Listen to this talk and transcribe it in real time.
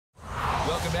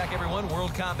Welcome back, everyone.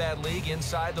 World Combat League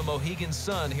inside the Mohegan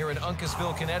Sun here in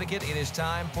Uncasville, Connecticut. It is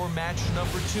time for match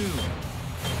number 2.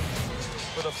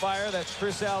 For the Fire, that's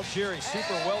Chris Algieri,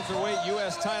 super welterweight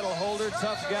U.S. title holder,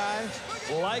 tough guy,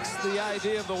 likes the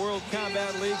idea of the World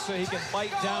Combat League so he can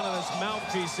bite down on his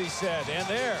mouthpiece, he said. And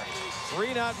there,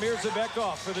 Rimat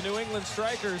Myrzabekov for the New England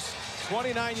Strikers,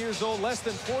 29 years old, less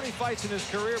than 40 fights in his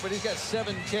career, but he's got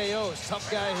 7 KOs. Tough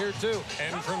guy here, too.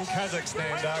 And from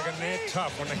Kazakhstan, Dagan, they're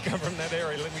tough when they come from that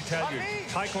area, let me tell you.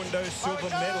 Taekwondo silver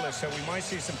medalist, so we might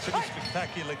see some pretty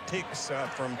spectacular kicks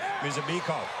from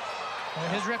Myrzabekov. Well,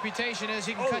 his reputation is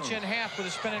he can cut you in half with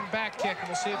a spinning back kick.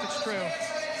 We'll see if it's true.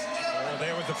 Well,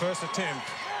 there was the first attempt.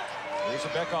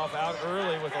 Myrzabekov out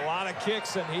early with a lot of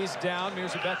kicks, and he's down.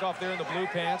 Myrzabekov there in the blue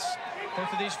pants.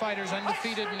 Both of these fighters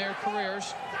undefeated in their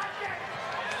careers.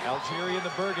 Algieri in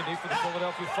the burgundy for the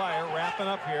Philadelphia Fire, wrapping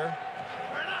up here.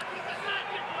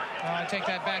 I take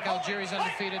that back. Algieri's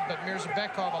undefeated, but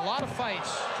Myrzabekov, a lot of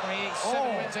fights. 28,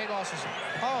 7 wins, 8 losses.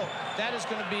 Oh, that is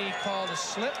going to be called a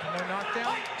slip, no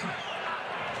knockdown.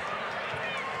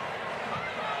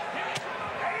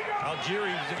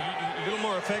 Algieri a little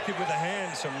more effective with the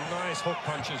hands. Some nice hook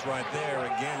punches right there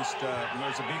against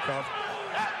Myrzabekov.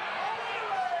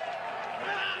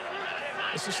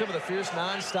 This is some of the fierce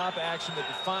non-stop action that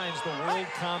defines the World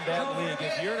Combat League.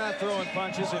 If you're not throwing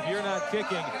punches, if you're not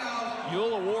kicking,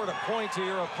 you'll award a point to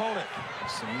your opponent.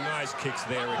 Some nice kicks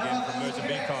there again from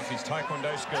Myrzabekov. His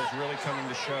Taekwondo skills really coming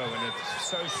to show, and it's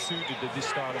so suited to this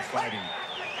style of fighting.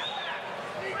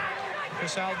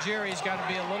 Chris Algieri's got to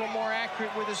be a little more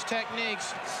accurate with his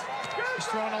techniques. He's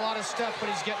throwing a lot of stuff, but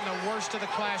he's getting the worst of the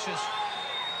clashes.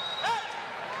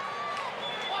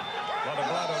 A lot of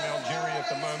blood on Algieri at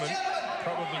the moment.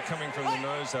 Probably coming from the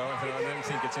nose, though. I don't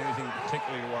think it's anything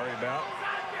particularly to worry about.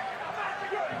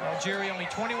 Algieri, only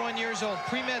 21 years old,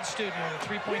 pre-med student with a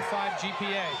 3.5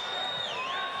 GPA.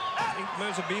 I think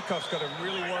Myrzabekov's got to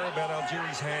really worry about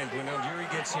Algieri's hand. When Algieri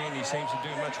gets in, he seems to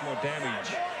do much more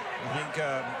damage. I think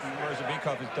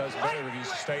Myrzabekov does better if he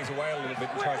stays away a little bit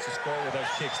and tries to score with those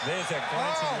kicks. There's that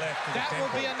glancing left to the temple.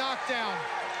 That will be a knockdown.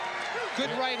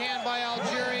 Good right hand by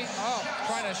Algieri. Oh,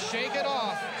 trying to shake it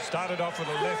off. Started off with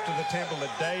a left to the temple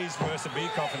that dazed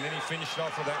Myrzabekov, and then he finished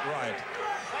off with that right.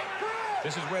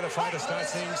 This is where the fighter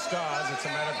starts seeing stars. It's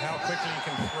a matter of how quickly you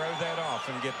can throw that off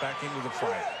and get back into the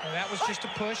fight. Well, that was just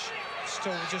a push.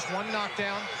 Still just one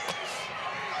knockdown.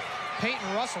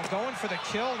 Peyton Russell going for the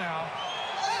kill now.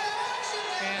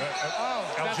 And,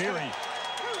 Algieri.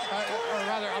 Or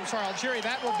rather, I'm sorry, Algieri.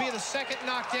 That will be the second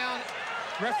knockdown.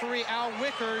 Referee Al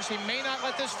Wickers, he may not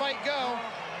let this fight go.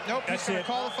 Nope, he's going to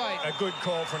call the fight. A good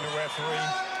call from the referee.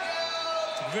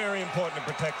 It's very important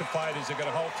to protect the fighters. They've got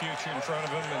a whole future in front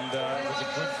of them, and it was a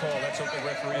good call. That's what the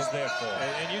referee's there for.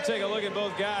 And you take a look at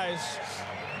both guys.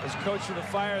 As coach for the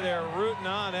Fire there, rooting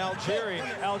on Algieri.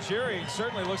 Algieri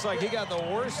certainly looks like he got the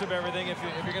worst of everything if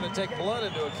you're going to take blood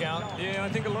into account. Yeah, I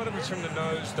think a lot of it's from the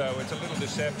nose, though. It's a little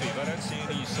deceptive. I don't see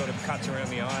any sort of cuts around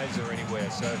the eyes or anywhere.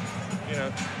 So, you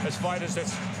know, as fighters,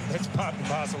 that's part and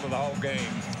parcel of the whole game.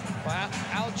 Well,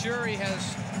 Algieri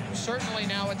has certainly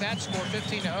now at that score,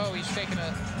 15-0, he's taken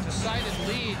a decided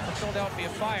lead for Philadelphia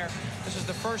Fire. This is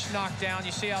the first knockdown.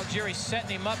 You see Algieri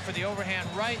setting him up for the overhand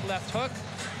right, left hook.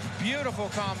 Beautiful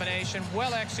combination,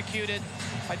 well executed.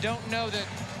 I don't know that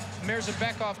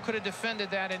Myrzabekov could have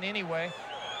defended that in any way.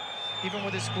 Even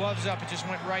with his gloves up, it just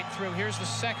went right through. Here's the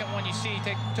second one. You see he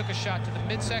took a shot to the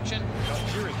midsection.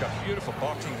 Algieri's got beautiful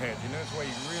boxing hands. You notice where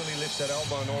he really lifts that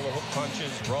elbow and all the hook punches,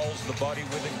 rolls the body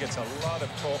with it, gets a lot of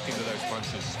torque into those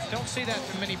punches. Don't see that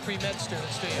from many pre-med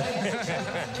students, do you?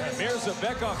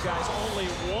 Myrzabekov, guys, only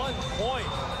 1 point.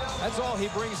 That's all he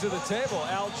brings to the table.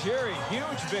 Algieri,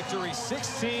 huge victory,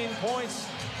 16 points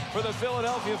for the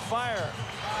Philadelphia Fire.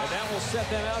 And that will set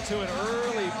them out to an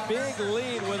early big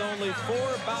lead with only 4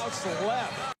 bouts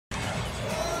left.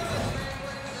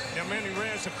 Now, Manny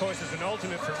Reyes, of course, is an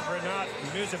alternate for Rimat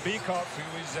Myrzabekov,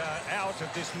 who is out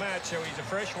of this match, so he's a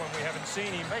fresh one. We haven't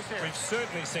seen him. We've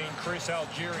certainly seen Chris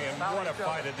Algieri, and what a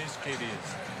fighter this kid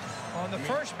is. On the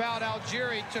first bout,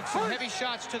 Algieri took some heavy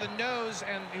shots to the nose,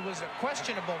 and he was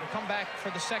questionable to come back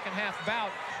for the second half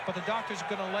bout, but the doctor's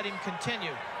going to let him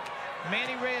continue.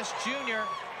 Manny Reyes Jr.,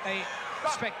 a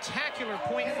spectacular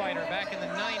point fighter back in the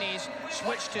 90s,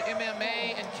 switched to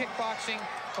MMA and kickboxing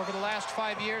over the last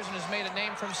 5 years and has made a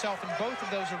name for himself in both of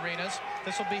those arenas.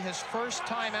 This will be his first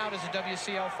time out as a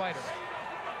WCL fighter.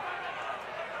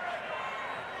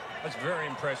 I was very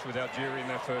impressed with Algieri in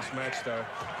that first match, though.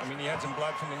 I mean, he had some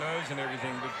blood from the nose and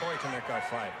everything, but boy, can that guy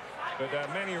fight. But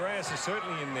Manny Reyes is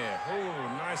certainly in there.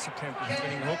 Oh, nice attempt at a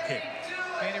spinning hook kick.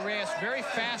 Manny Reyes, very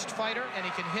fast fighter, and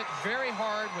he can hit very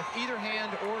hard with either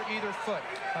hand or either foot.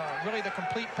 Really the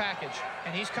complete package.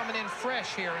 And he's coming in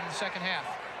fresh here in the second half.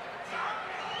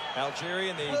 Algieri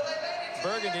and the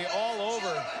burgundy all over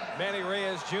Manny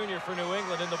Reyes Jr. for New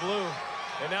England in the blue.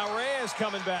 And now Reyes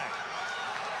coming back.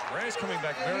 Reyes coming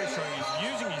back very strong.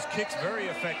 He's using his kicks very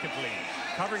effectively,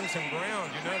 covering some ground.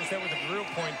 You notice that was a drill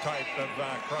point type of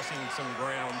crossing some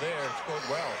ground there. It scored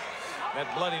well. That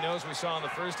bloody nose we saw in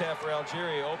the first half for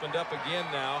Algieri opened up again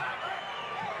now.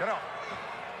 Get up.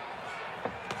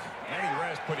 Manny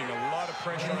Reyes putting a lot of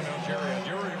pressure on Algieri.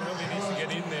 Algieri really needs to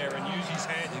get in there and use his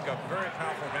hands. He's got very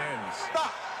powerful hands.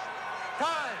 Stop.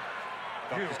 Time.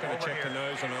 Doctor's going to check the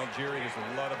nose on Algieri. There's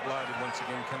a lot of blood once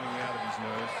again coming out of his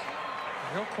nose.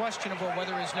 Real questionable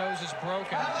whether his nose is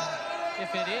broken.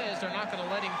 If it is, they're not going to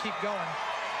let him keep going.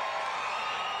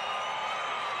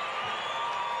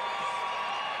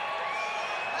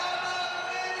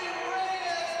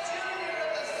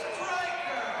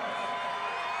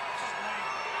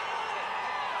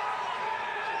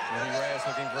 Manny Reyes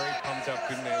looking very pumped up,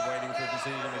 couldn't they, waiting for a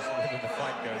decision as to whether the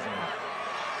fight goes on.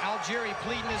 Algieri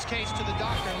pleading his case to the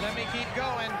doctor. Let me keep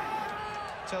going.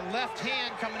 It's a left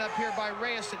hand coming up here by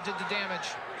Reyes that did the damage.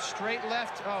 Straight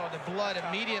left. Oh, the blood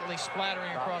immediately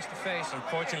splattering across the face.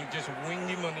 Unfortunately, just winged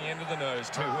him on the end of the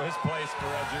nose, too. Worst place for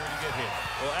Algieri to get hit.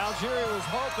 Well, Algieri was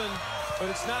hoping,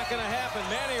 but it's not going to happen.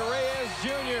 Manny Reyes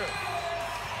Jr.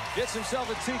 gets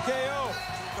himself a TKO.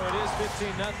 So it is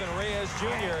 15-0 Reyes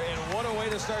Jr. And what a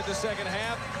way to start the second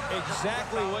half.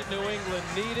 Exactly what New England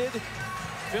needed.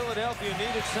 Philadelphia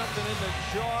needed something in the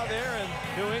jaw there, and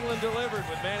New England delivered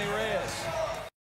with Manny Reyes.